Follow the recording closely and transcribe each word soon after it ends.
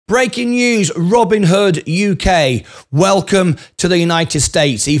Breaking news, Robinhood UK. Welcome to the United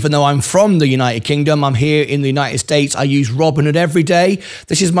States. Even though I'm from the United Kingdom, I'm here in the United States. I use Robinhood every day.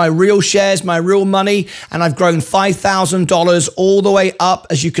 This is my real shares, my real money, and I've grown $5,000 all the way up,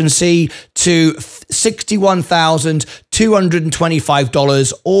 as you can see, to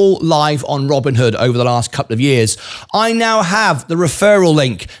 $61,225, all live on Robinhood over the last couple of years. I now have the referral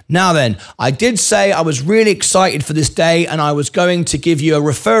link. Now then, I did say I was really excited for this day and I was going to give you a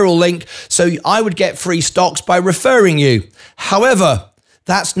referral link so I would get free stocks by referring you. However,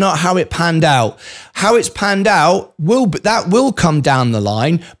 that's not how it panned out. How it's panned out will come down the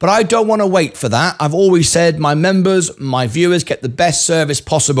line, but I don't want to wait for that. I've always said my members, my viewers get the best service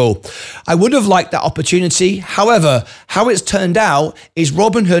possible. I would have liked that opportunity. However, how it's turned out is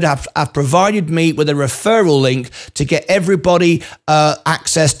Robinhood have provided me with a referral link to get everybody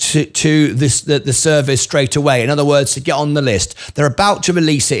access to the service straight away. In other words, to get on the list. They're about to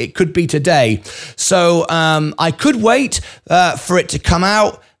release it. It could be today. So I could wait for it to come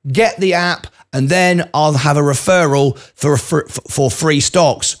out, get the app, and then I'll have a referral for free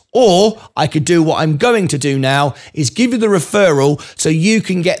stocks. Or I could do what I'm going to do now, is give you the referral so you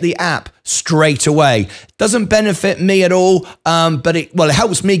can get the app straight away. Doesn't benefit me at all, but it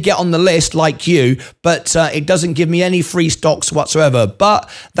helps me get on the list like you, but it doesn't give me any free stocks whatsoever. But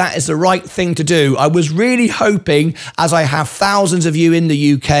that is the right thing to do. I was really hoping, as I have thousands of you in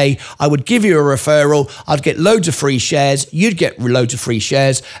the UK, I would give you a referral, I'd get loads of free shares, you'd get loads of free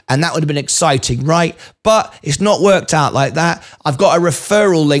shares, and that would have been exciting, right? But it's not worked out like that. I've got a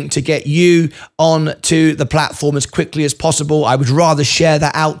referral link to get you on to the platform as quickly as possible. I would rather share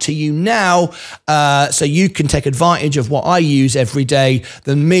that out to you now so you can take advantage of what I use every day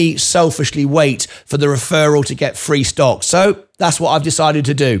than me selfishly wait for the referral to get free stock. So that's what I've decided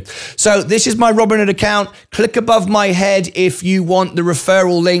to do. So this is my Robinhood account. Click above my head if you want the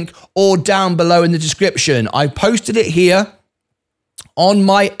referral link, or down below in the description. I posted it here on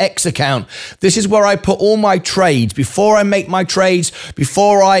my X account. This is where I put all my trades. Before I make my trades,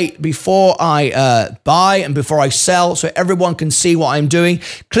 before I buy and before I sell, so everyone can see what I'm doing.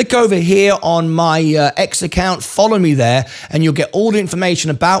 Click over here on my X account, follow me there, and you'll get all the information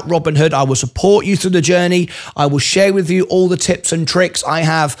about Robinhood. I will support you through the journey. I will share with you all the tips and tricks I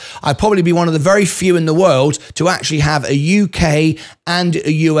have. I'll probably be one of the very few in the world to actually have a UK and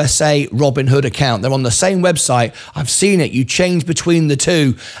a USA Robinhood account. They're on the same website. I've seen it. You change between the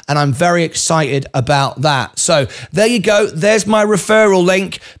two, and I'm very excited about that. So there you go. There's my referral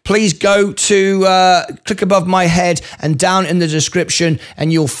link. Please go to click above my head and down in the description,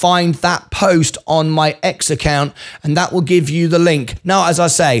 and you'll find that post on my X account, and that will give you the link. Now, as I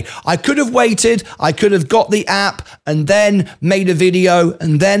say, I could have waited. I could have got the app and then made a video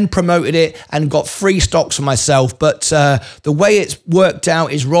and then promoted it and got free stocks for myself. But the way it's worked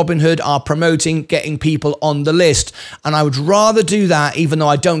out is Robinhood are promoting getting people on the list, and I would rather do that, even though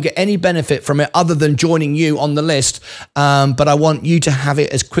I don't get any benefit from it other than joining you on the list. But I want you to have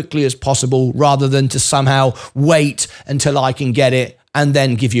it as quickly as possible rather than to somehow wait until I can get it and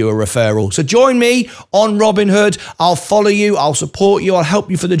then give you a referral. So join me on Robinhood. I'll follow you. I'll support you. I'll help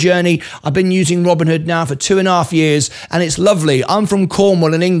you for the journey. I've been using Robinhood now for 2.5 years, and it's lovely. I'm from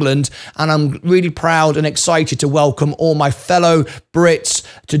Cornwall in England, and I'm really proud and excited to welcome all my fellow Brits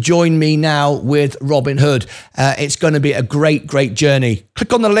to join me now with Robinhood. It's going to be a great, great journey.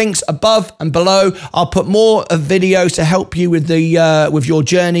 Click on the links above and below. I'll put more videos to help you with with your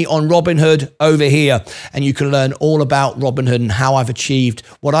journey on Robinhood over here, and you can learn all about Robinhood and how I've achieved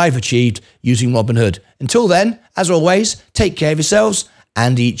what I've achieved using Robinhood. Until then, as always, take care of yourselves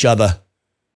and each other.